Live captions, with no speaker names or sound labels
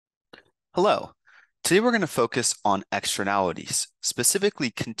Hello. Today we're going to focus on externalities,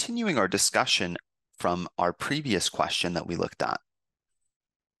 specifically continuing our discussion from our previous question that we looked at.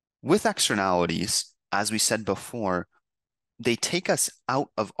 With externalities, as we said before, they take us out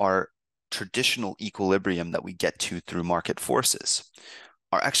of our traditional equilibrium that we get to through market forces.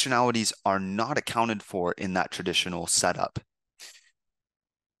 Our externalities are not accounted for in that traditional setup.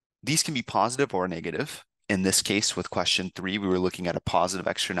 These can be positive or negative. In this case, with question 3, we were looking at a positive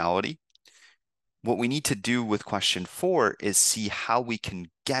externality. What we need to do with question 4 is see how we can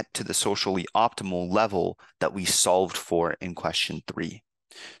get to the socially optimal level that we solved for in question 3.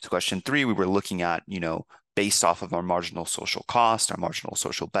 So question 3, we were looking at, based off of our marginal social cost, our marginal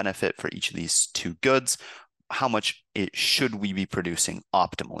social benefit for each of these two goods, how much should we be producing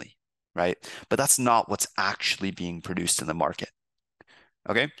optimally, right? But that's not what's actually being produced in the market.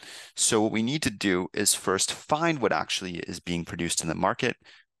 Okay, so what we need to do is first find what actually is being produced in the market,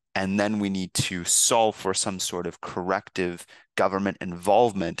 and then we need to solve for some sort of corrective government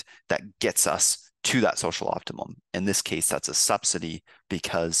involvement that gets us to that social optimum. In this case, that's a subsidy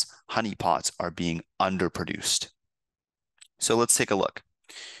because honeypots are being underproduced. So let's take a look.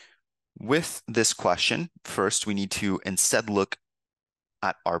 With this question, first we need to instead look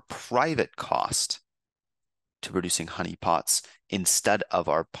at our private cost to producing honeypots instead of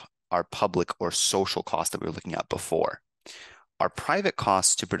our public or social cost that we were looking at before. Our private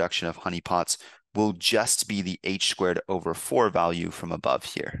cost to production of honeypots will just be the h²/4 value from above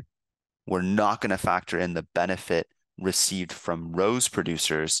here. We're not going to factor in the benefit received from rose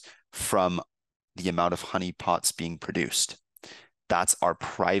producers from the amount of honeypots being produced. That's our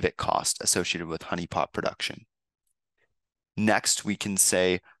private cost associated with honeypot production. Next, we can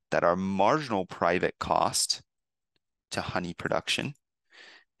say that our marginal private cost to honey production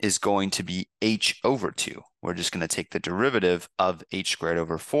is going to be h/2. We're just going to take the derivative of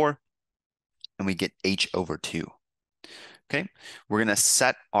h²/4, and we get h/2. Okay, we're going to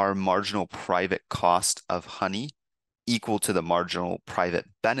set our marginal private cost of honey equal to the marginal private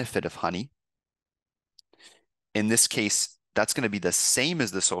benefit of honey. In this case, that's going to be the same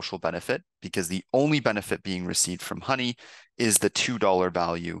as the social benefit because the only benefit being received from honey is the $2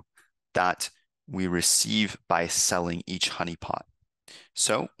 value that we receive by selling each honey pot.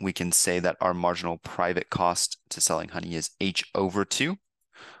 So we can say that our marginal private cost to selling honey is h/2.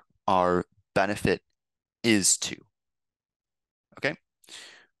 Our benefit is 2. Okay.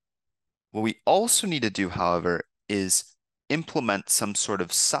 What we also need to do, however, is implement some sort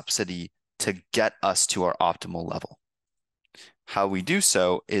of subsidy to get us to our optimal level. How we do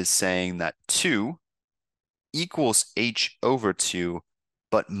so is saying that 2 equals h/2,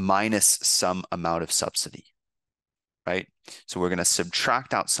 but minus some amount of subsidy, right? So we're going to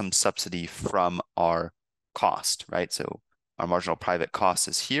subtract out some subsidy from our cost, right? So our marginal private cost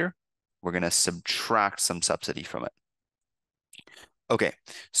is here. We're going to subtract some subsidy from it. Okay,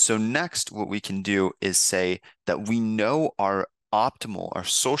 so next what we can do is say that we know our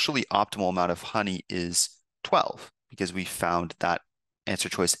socially optimal amount of honey is 12 because we found that answer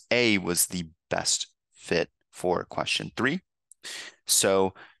choice A was the best fit for question 3.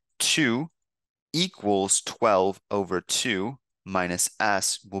 So 2 equals 12/2 minus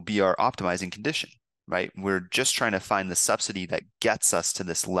S will be our optimizing condition, right? We're just trying to find the subsidy that gets us to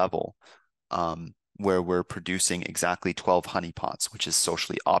this level where we're producing exactly 12 honeypots, which is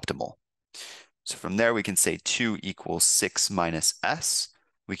socially optimal. So from there, we can say 2 equals 6 minus S.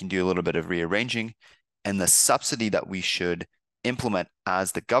 We can do a little bit of rearranging. And the subsidy that we should implement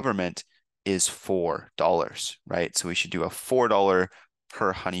as the government is $4, right? So we should do a $4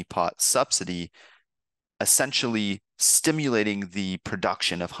 per honeypot subsidy, essentially stimulating the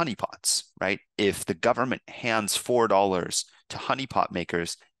production of honeypots, right? If the government hands $4 to honeypot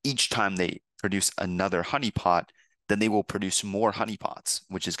makers each time they produce another honeypot, then they will produce more honeypots,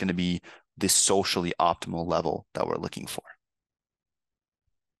 which is going to be the socially optimal level that we're looking for.